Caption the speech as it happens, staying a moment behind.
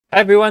Hi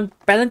everyone,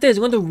 Palantir is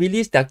going to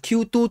release their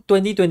Q2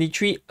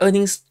 2023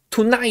 earnings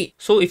tonight.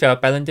 So if you're a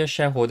Palantir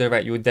shareholder,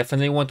 right, you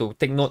definitely want to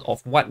take note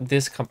of what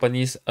this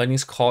company's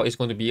earnings call is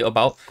going to be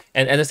about.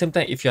 And at the same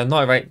time, if you're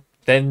not, right,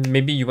 then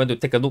maybe you want to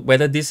take a look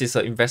whether this is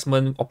an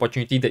investment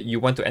opportunity that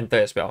you want to enter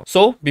as well.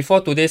 So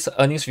before today's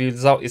earnings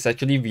result is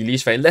actually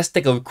released, right, let's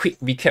take a quick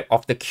recap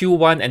of the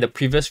Q1 and the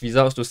previous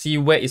results to see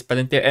where is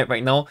Palantir at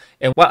right now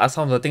and what are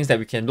some of the things that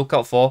we can look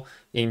out for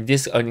in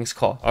this earnings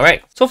call.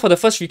 Alright, so for the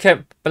first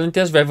recap,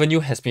 Palantir's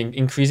revenue has been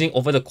increasing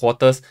over the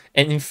quarters,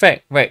 and in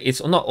fact, right,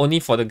 it's not only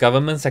for the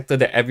government sector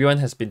that everyone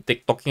has been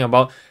talking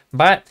about,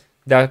 but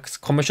the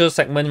commercial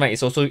segment, right,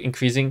 is also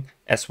increasing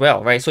as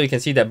well, right? So you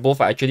can see that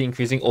both are actually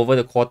increasing over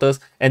the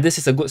quarters, and this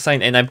is a good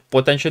sign, and I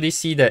potentially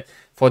see that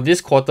for this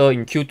quarter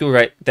in Q2,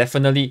 right,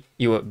 definitely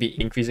it will be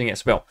increasing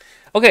as well.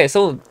 Okay,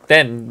 so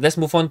then let's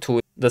move on to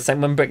the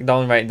segment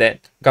breakdown, right?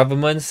 That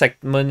government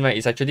segment, right,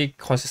 is actually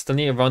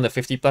consistently around the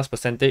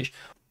 50+%.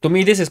 To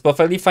me, this is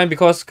perfectly fine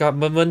because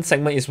government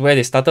segment is where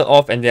they started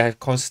off, and they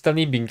have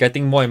consistently been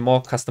getting more and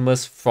more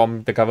customers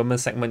from the government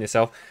segment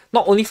itself,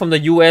 not only from the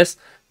US,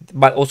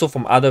 but also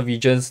from other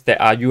regions that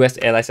are US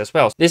allies as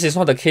well. This is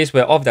not the case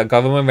where all of their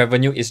government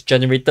revenue is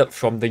generated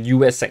from the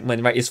US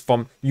segment, right? It's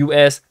from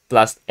US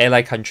plus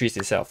ally countries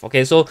itself.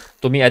 Okay, so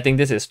to me, I think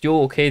this is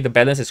still okay. The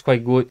balance is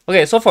quite good.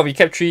 Okay, so for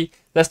recap 3,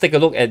 let's take a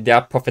look at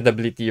their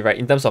profitability, right?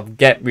 In terms of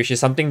GAAP, which is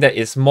something that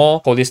is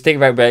more holistic,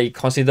 right? Where it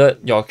considered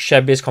your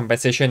share-based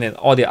compensation and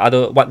all the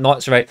other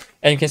whatnots, right?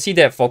 And you can see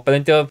that for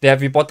Palantir, they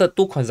have reported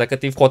 2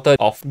 consecutive quarters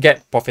of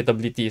GAAP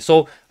profitability.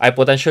 So I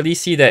potentially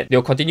see that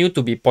they'll continue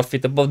to be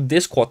profitable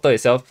this quarter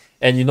itself.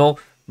 And you know,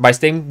 by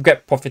staying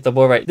GAAP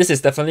profitable, right, this is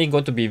definitely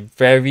going to be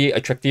very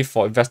attractive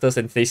for investors,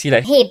 and they see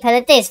like, hey,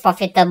 Palantir is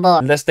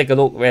profitable. Let's take a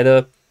look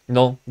whether, you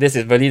know, this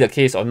is really the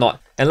case or not.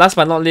 And last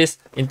but not least,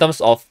 in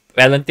terms of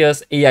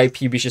Palantir's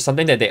AIP, which is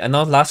something that they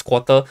announced last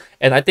quarter,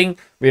 and I think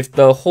with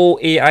the whole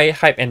AI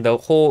hype and the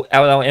whole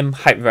LLM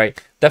hype, right,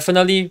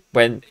 definitely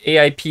when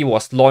AIP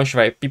was launched,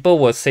 right, people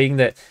were saying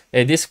that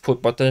this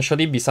could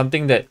potentially be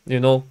something that, you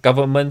know,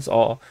 governments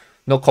or,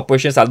 you know,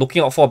 corporations are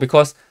looking out for,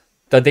 because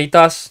the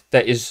data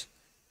that is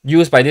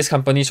used by these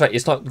companies, right,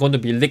 is not going to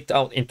be leaked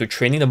out into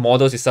training the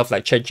models itself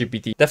like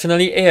ChatGPT.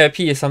 Definitely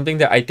AIP is something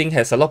that I think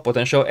has a lot of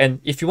potential, and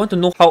if you want to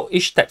know how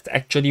each step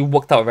actually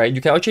worked out, right, you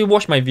can actually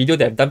watch my video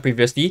that I've done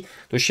previously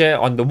to share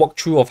on the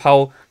walkthrough of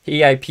how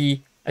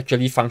AIP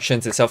actually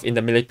functions itself in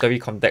the military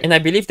context. And I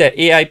believe that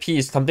AIP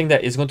is something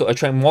that is going to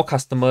attract more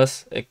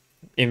customers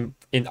in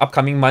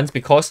upcoming months,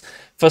 because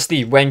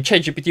firstly, when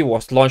ChatGPT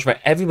was launched, right,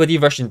 everybody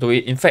rushed into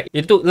it. In fact,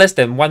 it took less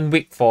than 1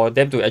 week for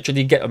them to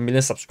actually get 1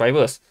 million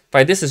subscribers.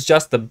 Right, this is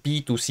just the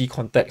B2C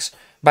context.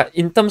 But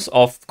in terms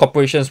of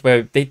corporations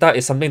where data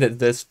is something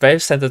that's very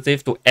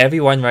sensitive to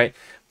everyone, right,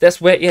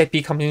 that's where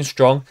AIP comes in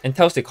strong and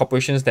tells the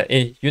corporations that,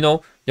 hey, you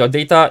know, your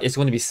data is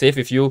going to be safe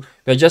with you.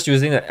 We're just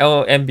using the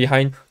LLM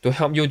behind to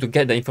help you to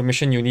get the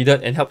information you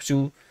needed and helps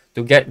you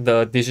to get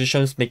the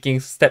decisions making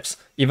steps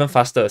even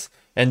faster.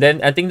 And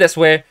then I think that's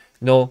where,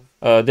 you know,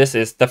 this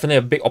is definitely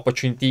a big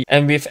opportunity.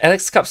 And with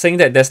Alex Cup saying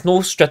that there's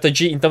no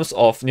strategy in terms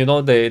of, you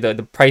know,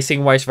 the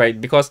pricing wise, right,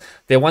 because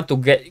they want to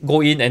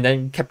go in and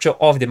then capture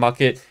all of the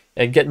market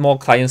and get more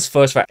clients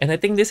first, right? And I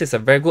think this is a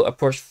very good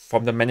approach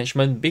from the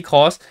management,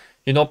 because,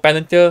 you know,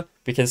 Palantir,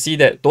 we can see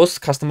that those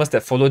customers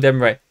that follow them,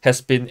 right,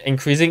 has been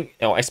increasing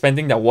or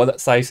expanding their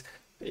wallet size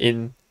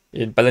in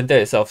Palantir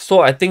itself.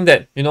 So I think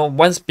that, you know,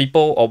 once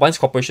people or once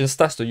corporations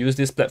starts to use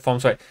these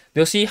platforms, right,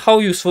 they'll see how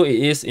useful it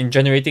is in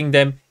generating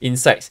them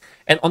insights.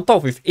 And on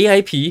top with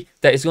AIP,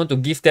 that is going to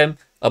give them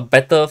a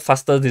better,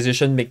 faster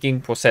decision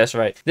making process,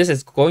 right? This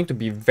is going to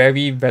be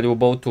very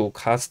valuable to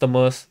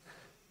customers,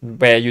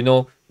 where, you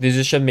know,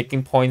 decision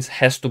making points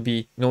has to be,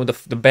 you know,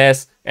 the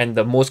best and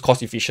the most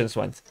cost efficient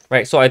ones,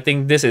 right? So I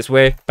think this is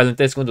where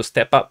Palantir is going to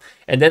step up.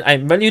 And then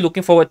I'm really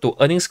looking forward to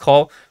earnings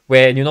call,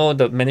 where, you know,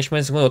 the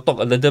management is going to talk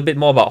a little bit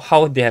more about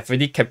how they have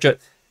really captured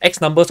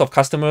X numbers of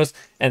customers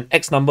and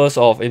X numbers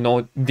of, you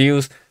know,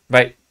 deals,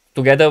 right,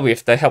 together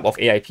with the help of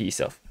AIP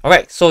itself. All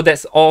right, so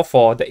that's all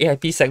for the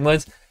AIP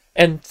segments.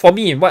 And for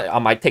me, what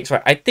are my takes,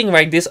 right? I think,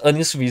 right, this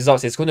earnings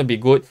results is going to be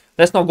good.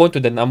 Let's not go into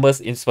the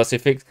numbers in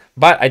specifics,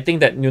 but I think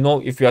that, you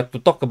know, if you are to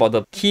talk about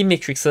the key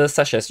matrices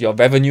such as your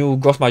revenue,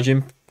 gross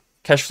margin,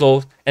 cash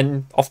flow,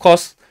 and of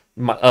course,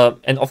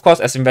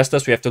 as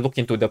investors, we have to look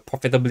into the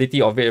profitability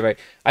of it, right?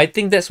 I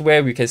think that's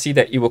where we can see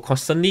that it will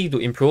constantly to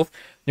improve.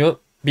 You know,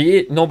 be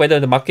it, you know, whether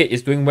the market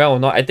is doing well or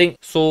not, I think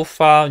so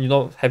far, you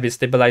know, have been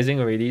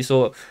stabilizing already,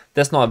 so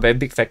that's not a very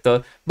big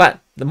factor. But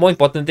the more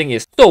important thing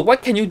is, so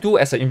what can you do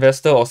as an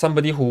investor or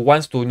somebody who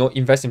wants to, you know,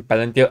 invest in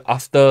Palantir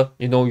after,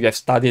 you know, you have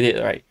studied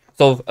it, right?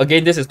 So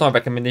again, this is not a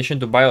recommendation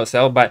to buy or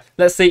sell, but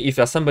let's say if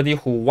you're somebody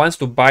who wants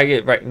to buy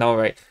it right now,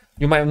 right,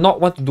 you might not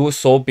want to do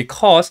so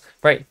because,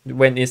 right,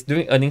 when it's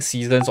during earning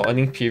seasons or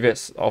earning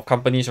periods of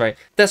companies, right,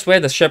 that's where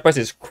the share price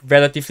is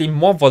relatively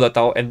more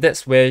volatile, and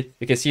that's where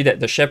you can see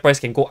that the share price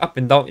can go up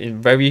and down in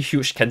very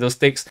huge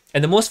candlesticks.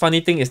 And the most funny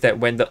thing is that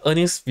when the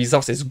earnings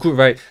results is good,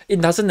 right,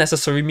 it doesn't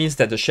necessarily mean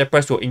that the share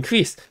price will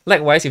increase.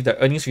 Likewise, if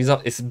the earnings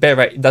result is bad,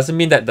 right, it doesn't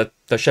mean that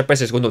the share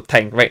price is going to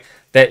tank, right?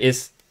 There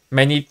is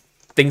many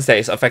things that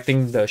is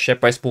affecting the share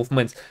price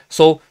movements.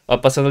 So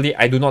personally,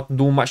 I do not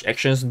do much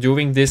actions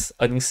during these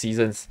earnings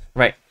seasons,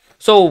 right?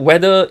 So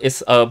whether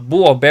it's a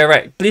bull or bear,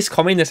 right, please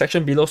comment in the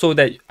section below so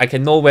that I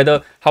can know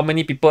whether how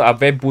many people are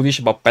very bullish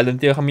about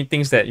Palantir, how many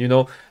things that, you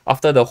know,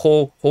 after the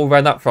whole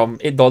run up from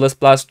 $8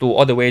 plus to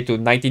all the way to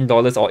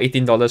 $19 or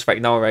 $18 right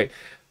now, right,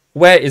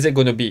 where is it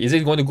going to be? Is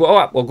it going to go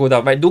up or go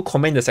down, right? Do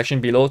comment in the section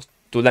below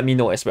to let me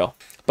know as well.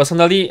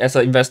 Personally, as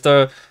an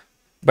investor,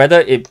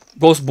 whether it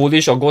goes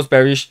bullish or goes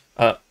bearish,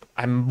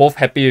 I'm both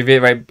happy with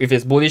it, right? If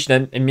it's bullish,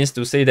 then it means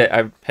to say that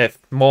I have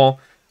more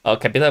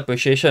capital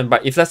appreciation.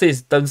 But if let's say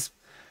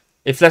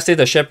if let's say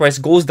the share price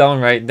goes down,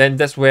 right, then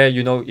that's where,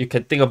 you know, you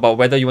can think about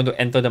whether you want to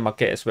enter the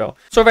market as well.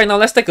 So right now,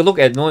 let's take a look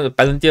at, you know, the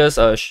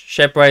Palantir's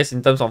share price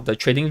in terms of the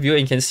trading view,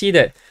 and you can see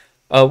that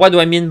what do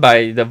I mean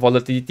by the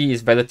volatility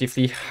is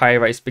relatively high,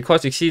 right? It's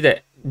because you see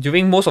that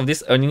during most of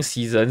these earnings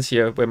seasons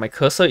here, where my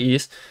cursor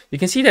is, you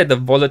can see that the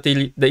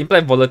volatility, the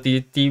implied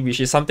volatility, which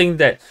is something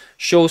that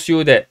shows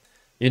you that,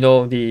 you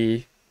know,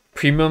 the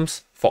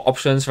premiums for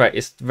options, right,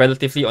 is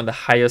relatively on the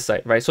higher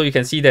side, right? So you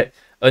can see that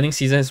earning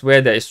season is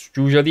where there is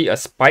usually a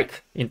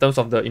spike in terms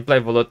of the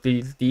implied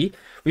volatility,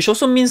 which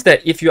also means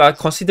that if you are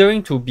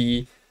considering to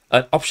be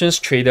an options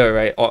trader,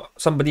 right, or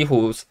somebody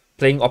who's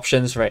playing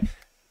options, right,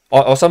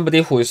 or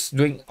somebody who is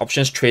doing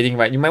options trading,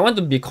 right, you might want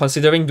to be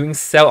considering doing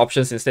sell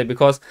options instead,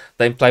 because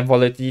the implied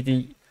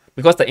volatility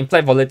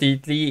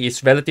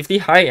is relatively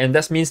high, and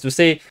that means to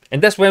say,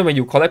 and that's when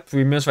you collect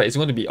premiums, right, it's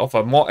going to be of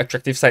a more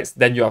attractive size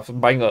than you are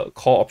buying a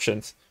call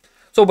options.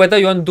 So whether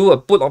you want to do a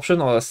put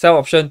option or a sell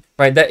option,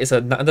 right, that is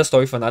another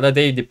story for another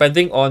day,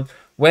 depending on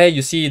where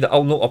you see the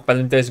outlook of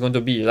Palantir is going to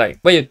be, like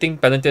where you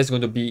think Palantir is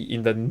going to be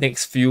in the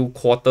next few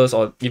quarters,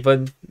 or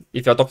even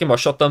if you're talking about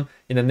short term,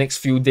 in the next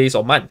few days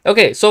or month.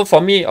 Okay, so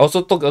for me, I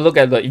also took a look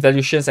at the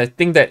evaluations. I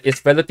think that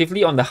it's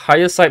relatively on the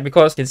higher side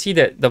because you can see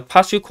that the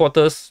past few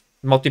quarters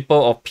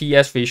multiple of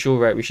PS ratio,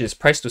 right, which is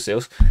price to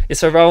sales,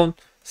 is around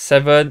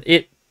 7,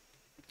 8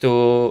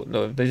 to,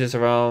 no, this is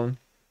around,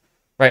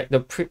 right, the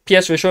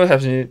PS ratio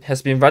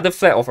has been rather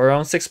flat of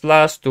around 6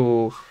 plus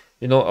to,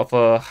 you know, of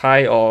a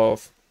high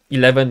of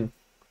 11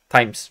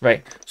 times,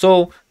 right?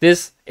 So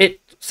this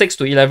 6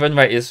 to 11,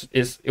 right,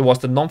 it was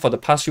the norm for the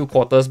past few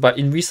quarters, but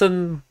in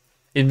recent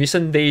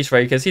days,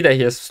 right, you can see that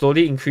it has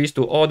slowly increased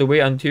to all the way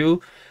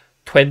until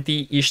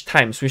 20-ish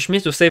times, which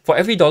means to say for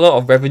every dollar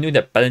of revenue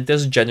that Palantir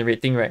is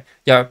generating, right,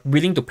 you're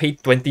willing to pay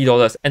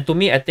 $20. And to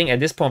me, I think at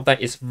this point of time,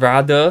 it's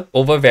rather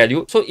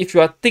overvalued. So if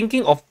you are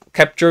thinking of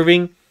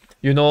capturing,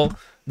 you know,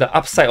 the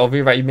upside of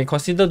it, right, you may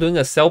consider doing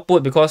a sell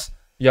put, because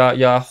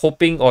you're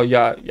hoping, or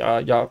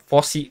you're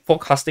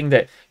forecasting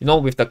that, you know,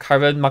 with the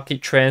current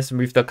market trends,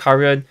 with the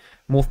current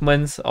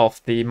movements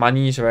of the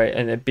monies, right,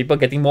 and people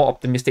getting more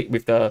optimistic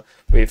with the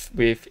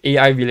with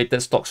AI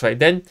related stocks, right,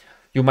 then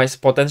you might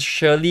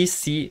potentially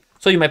see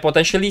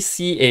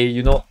a,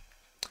 you know,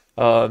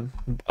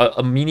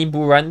 a mini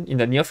bull run in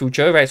the near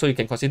future, right? So you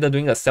can consider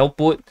doing a sell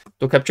put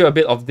to capture a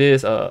bit of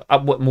this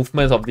upward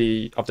movements of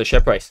the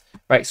share price,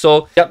 right?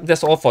 So yep,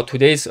 that's all for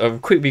today's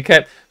quick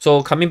recap.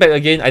 So coming back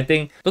again, I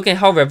think looking at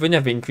how revenue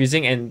have been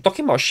increasing and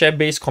talking about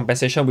share-based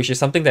compensation, which is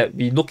something that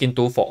we look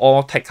into for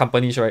all tech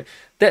companies, right?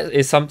 That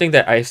is something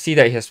that I see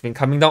that it has been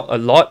coming down a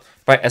lot,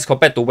 right, as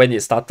compared to when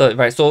it started,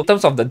 right? So in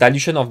terms of the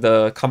dilution of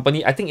the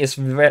company, I think it's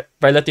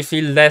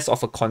relatively less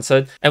of a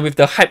concern. And with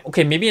the hype,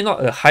 okay, maybe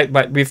not a hype,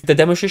 but with the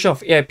demonstration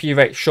of AIP,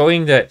 right,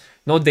 showing that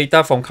no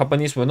data from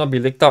companies will not be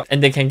leaked out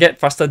and they can get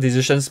faster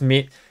decisions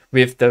made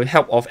with the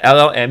help of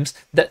LLMs,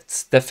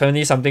 that's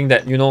definitely something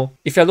that, you know,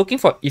 if you're looking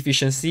for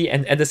efficiency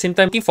and at the same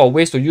time looking for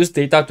ways to use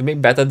data to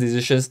make better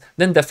decisions,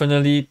 then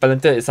definitely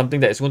Palantir is something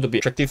that is going to be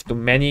attractive to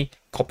many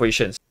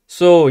corporations.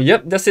 So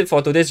yep, that's it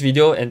for today's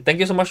video, and thank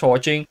you so much for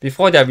watching.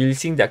 Before they're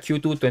releasing their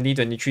Q2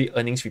 2023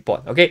 earnings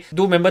report, okay,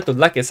 do remember to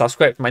like and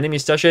subscribe. My name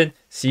is Jiaxuan.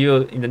 See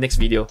you in the next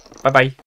video. Bye bye.